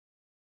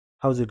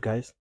How's it,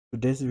 guys?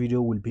 Today's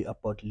video will be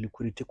about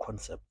liquidity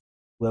concept.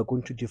 We are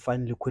going to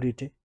define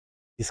liquidity,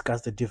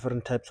 discuss the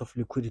different types of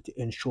liquidity,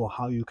 and show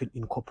how you can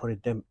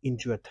incorporate them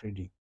into your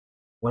trading.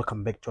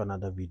 Welcome back to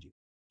another video.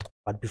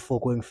 But before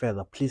going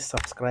further, please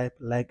subscribe,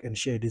 like, and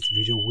share this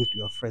video with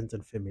your friends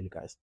and family,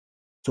 guys.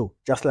 So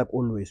just like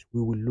always,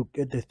 we will look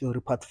at the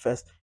theory part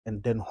first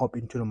and then hop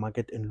into the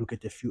market and look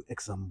at a few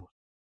examples,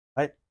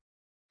 right?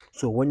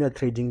 So when you're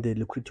trading, the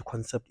liquidity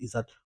concept is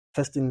that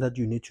first thing that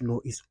you need to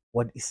know is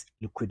what is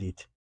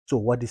liquidity. So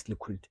what is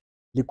liquidity?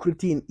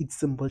 Liquidity in its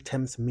simple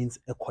terms means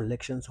a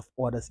collection of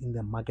orders in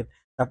the market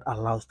that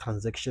allows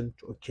transaction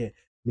to occur,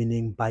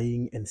 meaning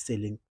buying and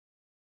selling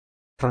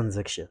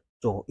transaction.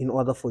 So in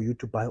order for you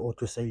to buy or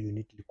to sell, you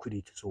need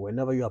liquidity. So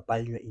whenever you are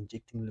buying, you're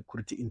injecting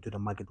liquidity into the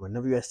market.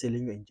 Whenever you are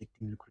selling, you're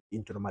injecting liquidity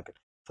into the market.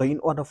 So in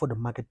order for the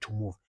market to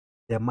move,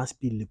 there must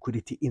be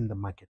liquidity in the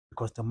market,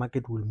 because the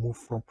market will move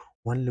from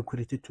one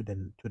liquidity to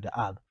the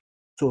other.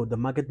 So the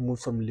market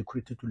moves from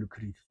liquidity to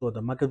liquidity. So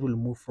the market will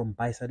move from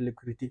buy side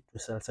liquidity to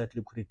sell side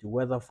liquidity,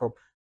 whether from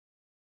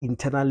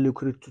internal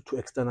liquidity to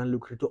external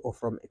liquidity or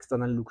from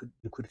external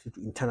liquidity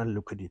to internal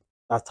liquidity.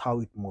 That's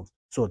how it moves.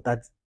 So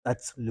that's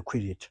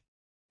liquidity.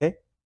 Okay.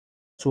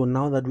 So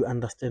now that we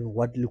understand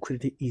what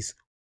liquidity is,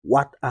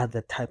 what are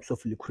the types of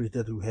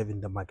liquidity that we have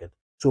in the market?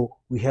 So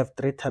we have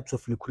three types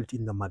of liquidity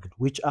in the market,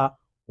 which are: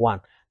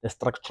 one, the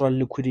structural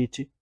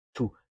liquidity;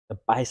 two, the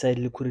buy side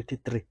liquidity;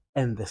 three,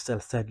 and the sell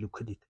side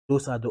liquidity.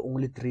 Those are the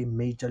only three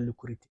major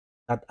liquidity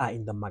that are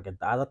in the market.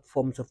 The other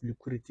forms of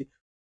liquidity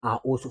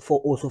are also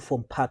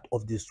form part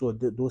of this. So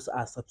those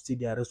are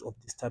subsidiaries of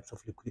these types of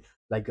liquidity,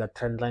 like your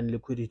trendline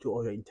liquidity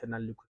or your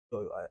internal liquidity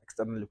or your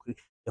external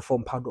liquidity. They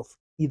form part of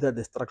either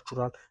the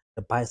structural,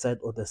 the buy side,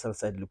 or the sell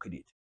side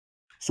liquidity.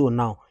 So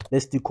now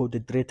let's decode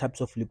the three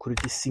types of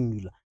liquidity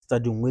singular,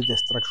 starting with the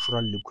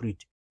structural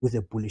liquidity with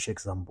a bullish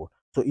example.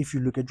 So if you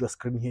look at your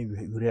screen here,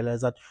 you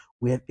realize that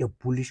we have a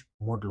bullish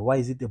model. Why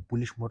is it a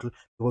bullish model?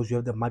 Because you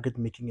have the market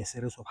making a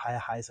series of higher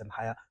highs and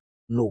higher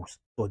lows.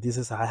 So this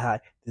is a high,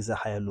 this is a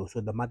higher low.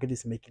 So the market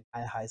is making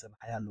higher highs and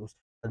higher lows.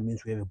 That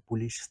means we have a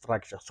bullish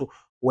structure. So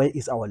where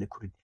is our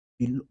liquidity?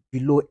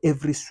 Below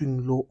every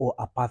swing low or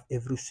above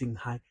every swing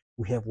high,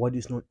 we have what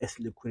is known as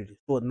liquidity.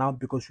 So now,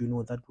 because we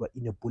know that we're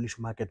in a bullish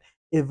market,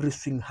 every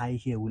swing high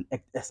here will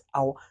act as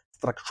our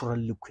structural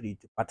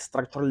liquidity. But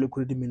structural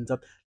liquidity means that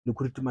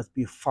liquidity must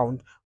be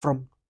found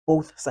from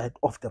both sides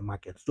of the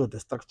market. So the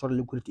structural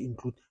liquidity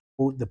includes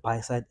both the buy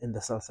side and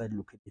the sell side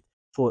liquidity.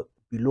 So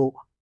below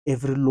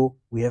every low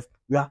we have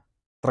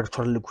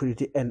structural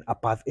liquidity, and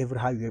above every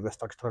high we have a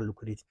structural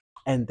liquidity.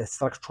 And the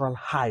structural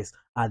highs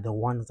are the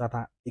ones that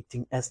are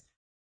acting as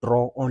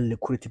draw on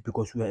liquidity,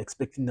 because we are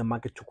expecting the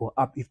market to go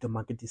up if the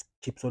market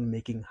keeps on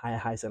making higher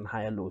highs and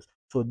higher lows.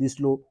 So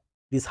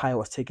this high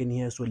was taken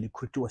here, so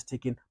liquidity was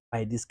taken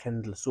by this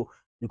candle. So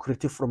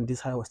liquidity from this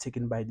high was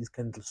taken by this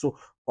candle. So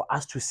for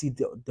us to see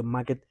the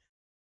market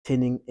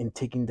turning and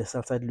taking the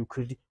sell side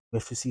liquidity, we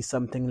have to see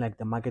something like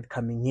the market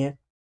coming here,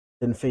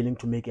 then failing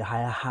to make a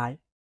higher high,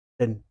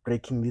 then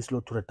breaking this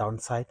low to the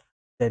downside,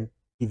 then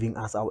giving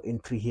us our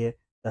entry here.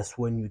 That's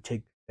when you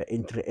take the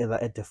entry either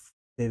at the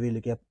fair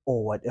value gap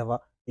or whatever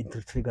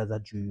entry trigger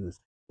that you use.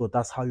 So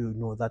that's how you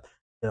know that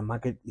the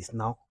market is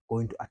now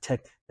going to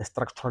attack the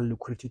structural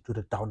liquidity to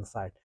the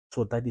downside.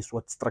 So that is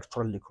what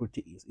structural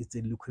liquidity is. It's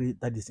a liquidity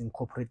that is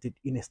incorporated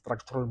in a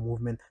structural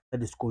movement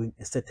that is going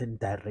a certain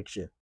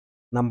direction.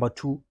 Number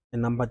two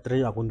and number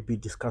three are going to be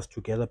discussed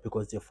together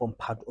because they form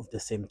part of the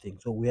same thing.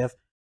 So we have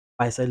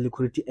buy side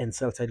liquidity and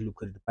sell side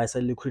liquidity. Buy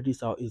side liquidity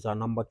is our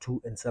number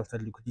two, and sell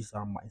side liquidity is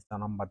our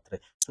number three.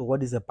 So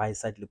what is a buy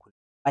side liquidity?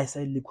 Buy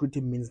side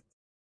liquidity means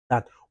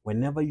that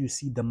whenever you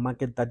see the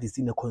market that is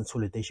in a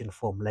consolidation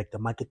form, like the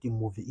market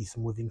is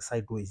moving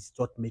sideways, it's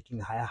not making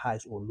higher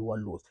highs or lower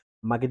lows.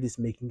 The market is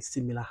making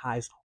similar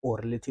highs or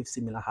relative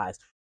similar highs.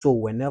 So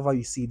whenever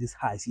you see this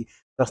high,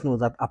 just know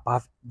that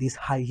above this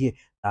high here,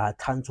 there are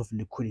tons of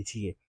liquidity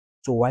here.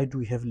 So why do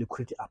we have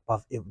liquidity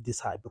above this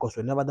high? Because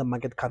whenever the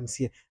market comes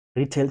here,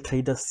 retail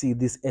traders see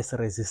this as a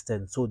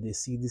resistance. So they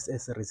see this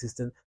as a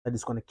resistance that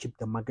is going to keep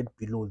the market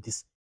below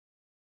this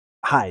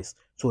highs.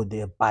 So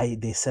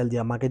they sell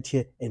their market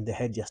here, and they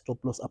had their stop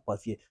loss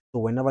above here. So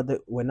whenever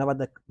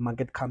the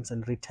market comes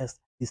and retests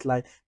this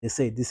line, they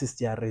say this is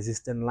their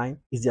resistance line,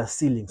 is their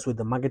ceiling. So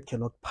the market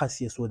cannot pass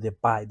here. So they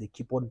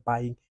keep on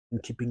buying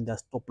and keeping their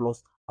stop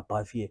loss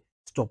above here,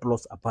 stop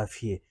loss above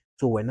here.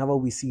 So whenever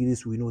we see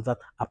this, we know that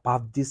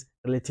above this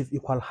relative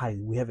equal high,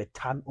 we have a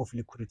ton of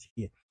liquidity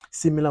here.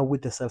 Similar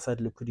with the sell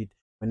side liquidity.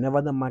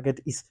 Whenever the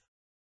market is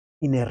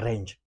in a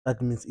range, that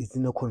means it's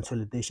in a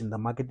consolidation. The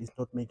market is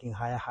not making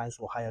higher highs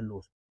or higher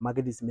lows.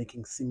 Market is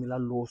making similar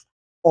lows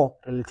or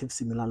relative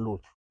similar lows.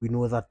 We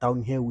know that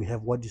down here we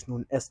have what is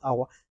known as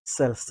our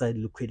sell side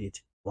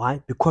liquidity.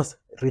 Why? Because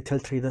retail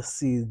traders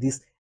see this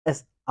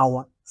as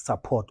our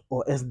support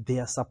or as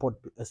their support.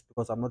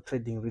 Because I'm not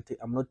trading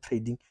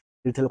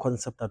retail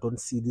concept. I don't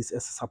see this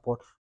as support,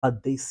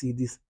 but they see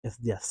this as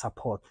their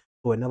support.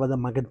 So whenever the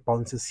market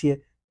bounces here,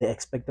 they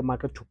expect the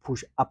market to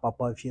push up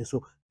above here.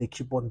 So they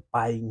keep on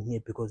buying here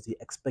because they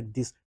expect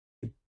this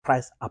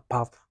price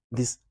above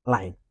this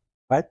line,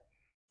 right?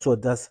 So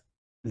that's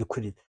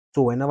liquidity.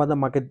 So whenever the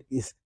market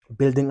is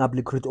building up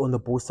liquidity on the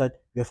both side,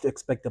 you have to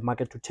expect the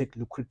market to take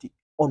liquidity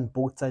on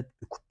both sides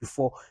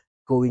before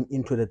going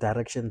into the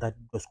direction that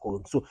it was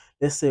going. So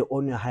let's say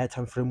on a higher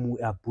time frame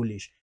we are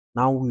bullish.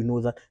 Now we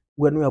know that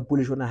when we are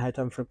bullish on a higher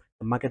time frame,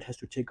 the market has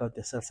to take out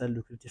the sell side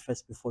liquidity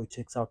first before it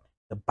takes out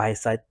the buy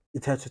side.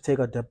 It has to take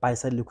out the buy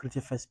side liquidity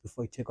first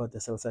before it take out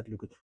the sell side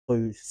liquidity. So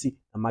you see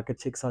the market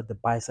takes out the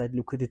buy side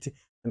liquidity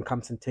and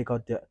comes and take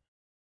out the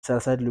sell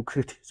side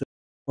liquidity. So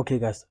okay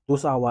guys,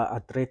 those are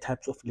our three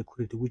types of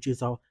liquidity, which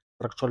is our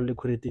structural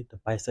liquidity, the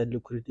buy side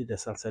liquidity, the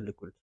sell side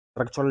liquidity.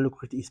 Structural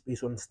liquidity is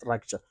based on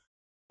structure.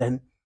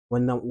 Then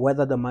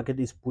whether the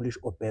market is bullish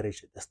or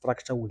bearish, the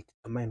structure will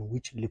determine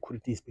which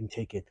liquidity is being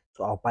taken.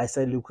 So our buy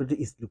side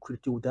liquidity is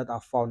liquidity that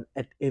are found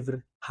at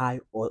every high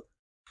or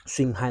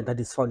swing high that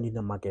is found in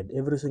the market.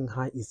 Every swing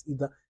high is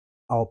either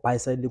our buy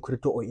side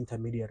liquidity or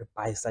intermediary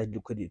buy side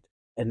liquidity,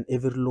 and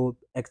every low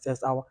acts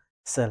as our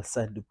sell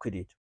side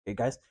liquidity. Okay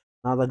guys,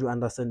 now that you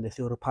understand the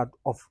theory part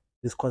of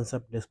this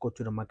concept, let's go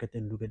to the market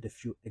and look at a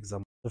few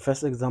examples. The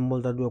first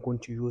example that we're going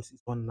to use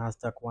is on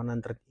NASDAQ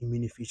 100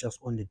 mini features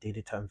on the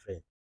daily time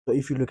frame. So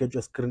if you look at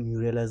your screen, you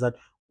realize that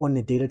on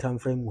a daily time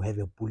frame we have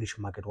a bullish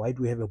market. Why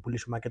do we have a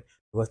bullish market?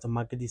 Because the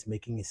market is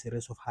making a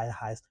series of higher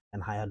highs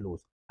and higher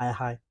lows,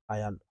 higher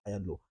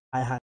low,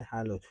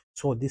 higher low.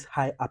 So this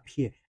high up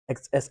here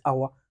acts as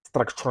our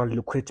structural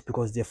liquidity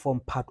because they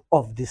form part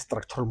of this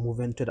structural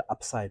movement to the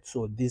upside.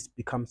 So this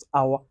becomes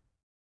our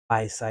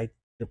buy side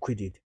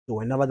liquidity. So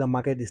whenever the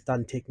market is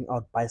done taking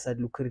out buy side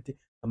liquidity,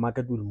 the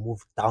market will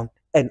move down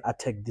and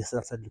attack this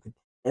sell side liquidity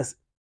as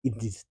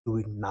it is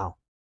doing now.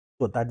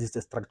 So that is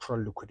the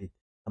structural liquidity.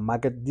 The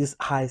market, this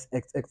highs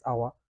XX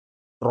hour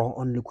draw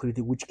on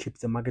liquidity, which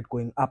keeps the market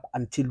going up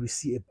until we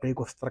see a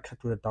break of structure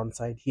to the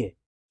downside here.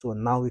 So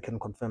now we can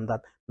confirm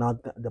that now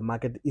the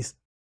market is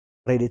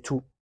ready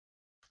to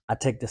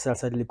attack the sell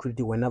side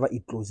liquidity whenever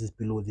it closes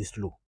below this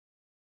low.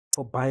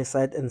 For buy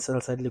side and sell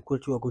side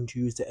liquidity, we are going to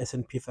use the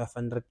S&P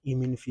 500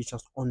 E-mini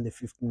features on the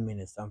 15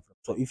 minutes time frame.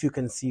 So if you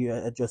can see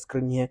at your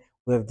screen here,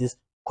 we have this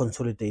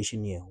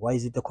consolidation here. Why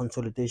is it the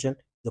consolidation?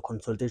 The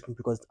consolidation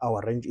because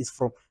our range is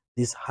from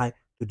this high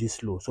to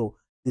this low. So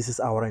this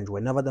is our range.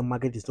 Whenever the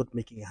market is not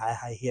making a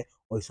high here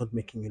or it's not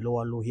making a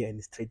low here and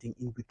it's trading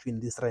in between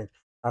this range,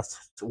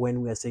 that's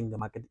when we are saying the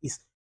market is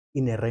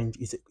in a range,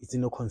 it's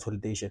in a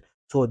consolidation.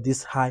 So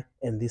this high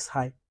and this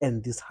high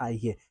and this high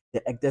here, they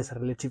act as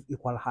relative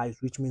equal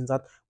highs, which means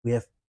that we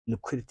have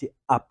liquidity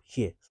up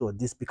here. So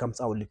this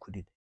becomes our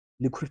liquidity.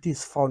 Liquidity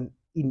is found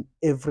in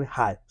every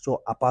high.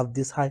 So above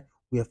this high,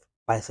 we have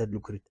buy side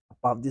liquidity.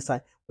 Above this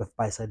high, we have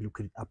buy side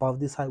liquidity.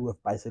 Above this high, we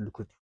have buy side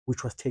liquidity,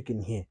 which was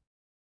taken here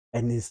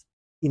and is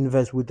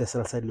inverse with the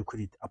sell side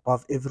liquidity.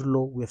 Above every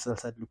low, we have sell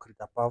side liquidity.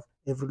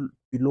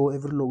 Below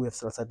every low, we have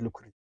sell side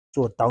liquidity.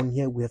 So down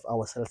here, we have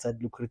our sell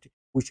side liquidity,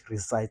 which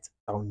resides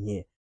down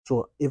here.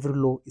 So every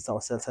low is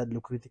our sell side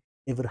liquidity,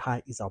 every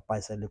high is our buy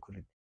side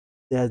liquidity.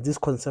 There's this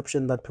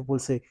conception that people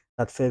say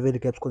that fair value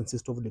gaps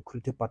consist of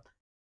liquidity, but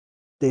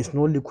there is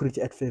no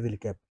liquidity at fair value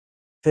gap.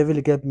 Fair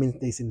value gap means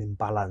there is an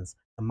imbalance.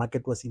 The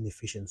market was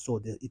inefficient,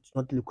 so it's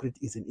not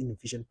liquidity, it's an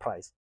inefficient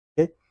price.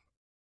 Okay,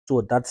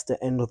 so that's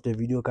the end of the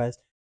video, guys.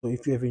 So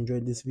if you have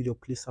enjoyed this video,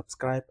 please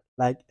subscribe,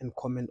 like, and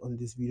comment on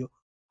this video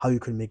how you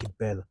can make it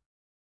better.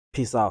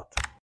 Peace out.